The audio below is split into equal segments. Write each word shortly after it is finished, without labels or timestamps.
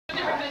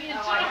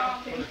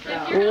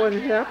Well, what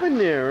happened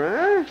there,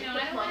 huh?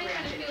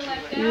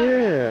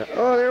 Yeah.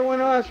 Oh, there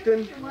went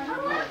Austin.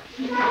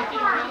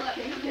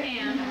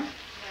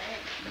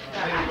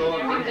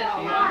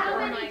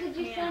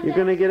 You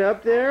gonna get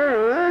up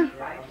there, huh?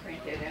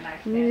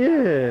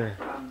 Yeah.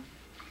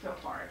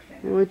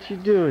 What you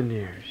doing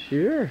there?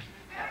 Sure.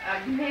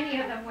 Many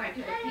of them went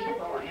to the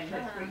people in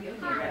this reunion,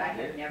 but I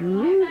had never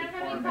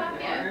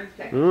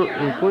Oh,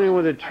 I'm playing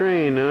with a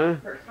train, huh?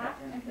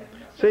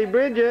 Say,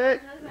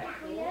 Bridget.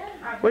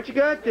 What you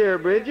got there,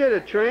 Bridget?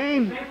 A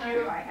train?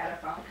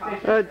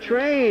 A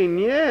train,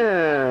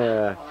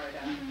 yeah.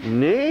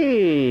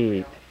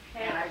 Neat.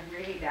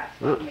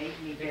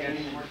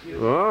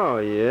 Oh,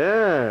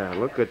 yeah.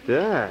 Look at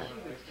that.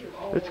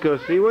 Let's go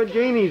see what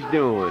Janie's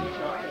doing.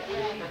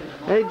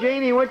 Hey,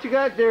 Janie, what you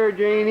got there,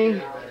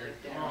 Janie?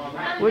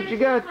 What you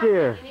got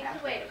there?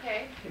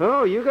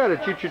 Oh, you got a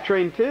choo-choo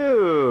train,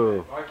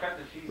 too.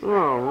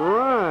 All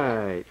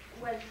right.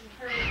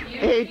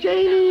 Hey,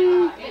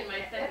 Janie.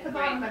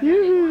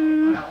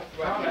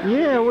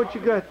 Yeah, what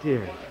you got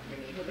there?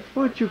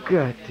 What you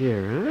got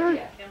there, huh?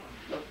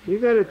 You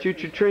got a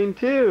choo-choo train,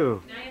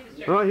 too.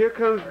 Oh, here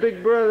comes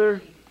Big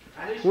Brother.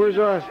 Where's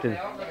Austin?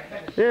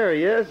 There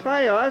he is.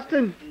 Hi,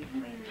 Austin.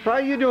 How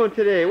you doing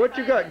today? What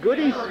you got?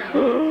 Goodies?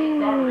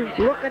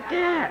 Look at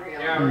that.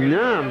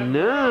 Nom,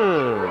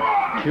 nom.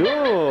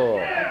 Cool.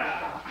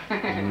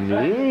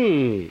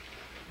 Neat.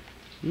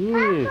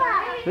 Yeah.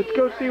 Let's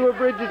go see what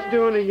Bridget's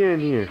doing again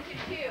here.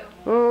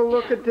 Oh,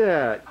 look at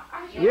that.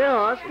 Yeah,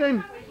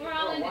 Austin.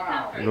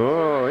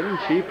 Oh, isn't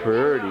she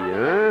pretty,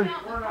 huh?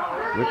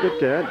 Look at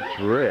that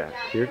dress.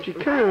 Here she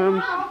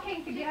comes.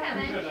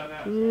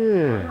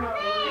 Yeah.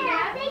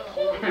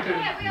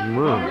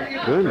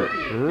 My goodness,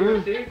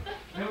 huh?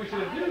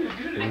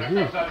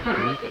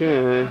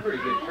 Okay.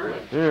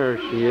 There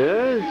she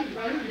is.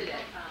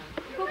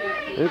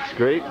 It's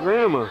Great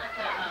Grandma.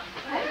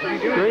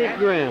 Great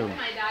Grandma.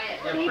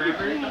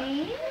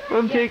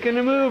 I'm taking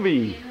a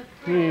movie.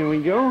 Here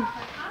we go.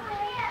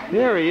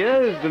 There he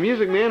is, the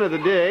music man of the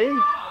day.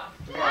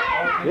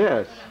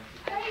 Yes.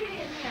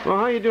 Well,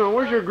 how you doing?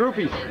 Where's your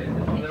groupies?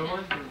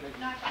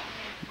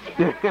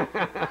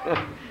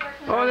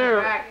 Oh,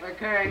 there. We're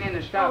carrying in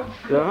the stuff.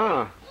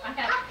 Uh-huh.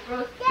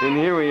 And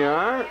here we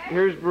are.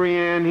 Here's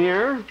BreAnne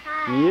here.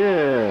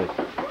 Yes.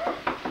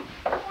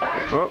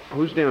 Oh,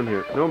 who's down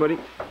here? Nobody.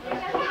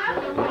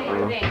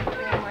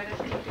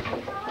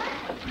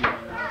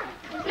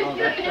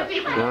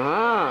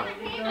 Uh-huh.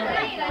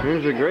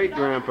 Here's a great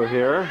grandpa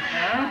here.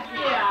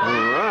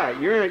 All right.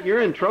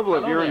 You're in trouble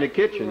if you're in the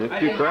kitchen. It's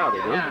too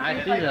crowded, huh? Yeah,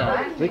 I see that.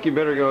 I think you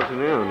better go sit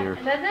down here.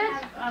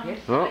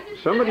 Oh,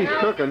 somebody's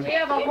cooking.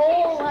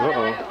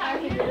 Uh-oh.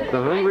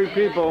 The hungry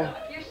people.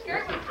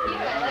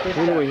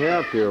 What do we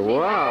have here?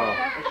 Wow.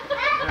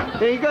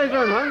 Hey, you guys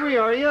aren't hungry,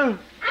 are you?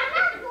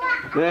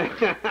 Look at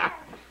that.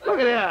 Look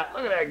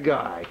at that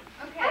guy.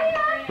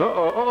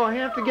 Uh-oh. Oh, I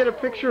have to get a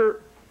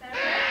picture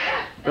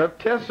of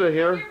Tessa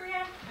here.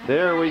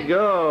 There we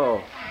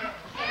go.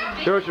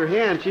 Show us her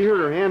hand. She hurt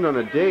her hand on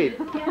a date.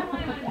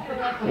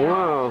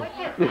 Wow.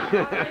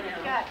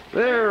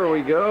 There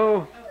we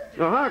go.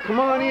 Uh-huh, come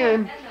on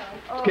in.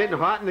 It's getting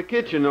hot in the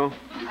kitchen, though.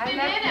 I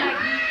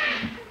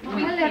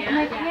left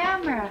my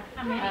camera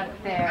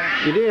up there.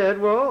 You did?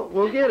 Well,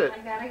 we'll get it. I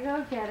gotta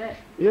go get it.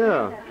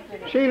 Yeah.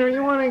 Shane,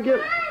 you want to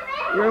get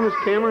Grandma's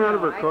camera out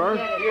of her car?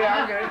 Yeah,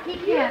 I'll get it. He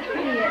can't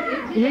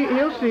see it.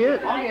 He'll see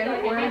it. I'll get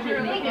it. Where is it?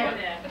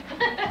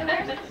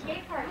 Where's the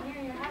skate park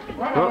near your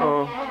house?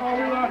 Uh-oh.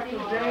 You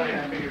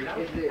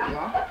should see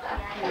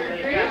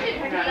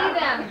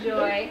them,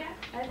 Joy.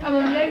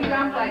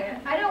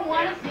 I don't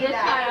want to see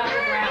that.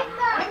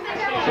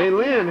 Hey,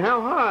 Lynn,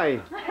 how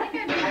high?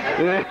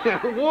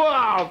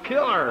 Wow,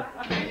 killer.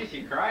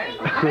 She's crying.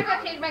 I'm going to go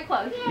change my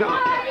clothes. No.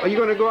 Are you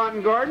going to go out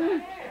and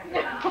garden?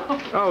 No.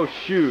 Oh,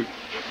 shoot.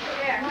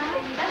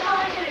 That's all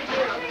I'm going to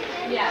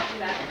do. Yes,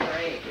 that's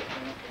great.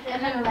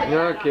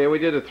 Okay, we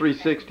did a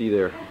 360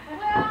 there.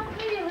 Well,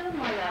 maybe a little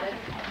more lettuce.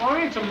 Oh,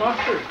 we need some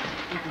mustard.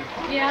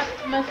 Yeah,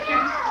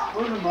 mustard.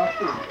 Where's the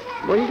mustard?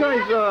 Well, you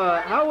guys,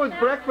 how was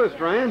breakfast,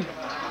 Ryan?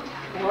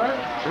 What?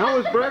 How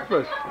was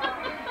breakfast?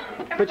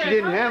 But you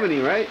didn't have any,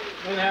 right?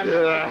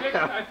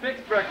 I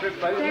fixed breakfast,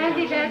 but I didn't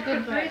eat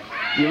it.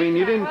 You mean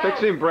you didn't fix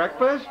him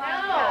breakfast?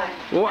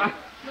 No.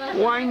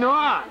 Why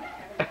not?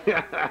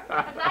 Because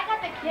I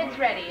got the kids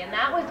ready, and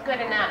that was good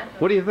enough.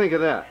 What do you think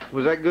of that?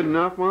 Was that good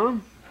enough,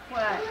 Mom?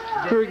 What?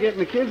 You were getting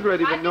the kids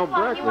ready, but no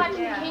breakfast. I was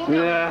watching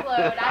Kingdom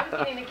explode. I was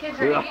getting the kids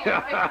ready. When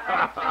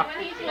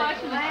he's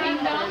watching the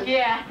Kingdom,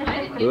 yeah.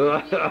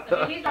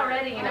 He's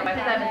already, by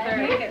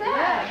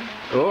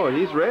 7:30. Oh,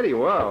 he's ready.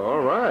 Wow,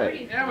 all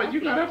right. Yeah, but you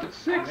got up at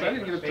 6. I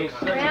didn't get up till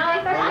 7.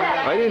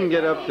 I didn't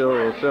get up till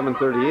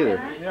 7:30 either.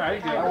 Yeah, I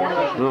didn't get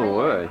up. No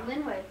way.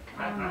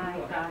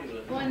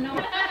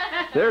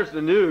 There's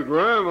the new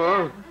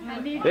grandma.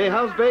 Hey,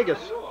 how's Vegas?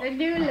 The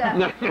new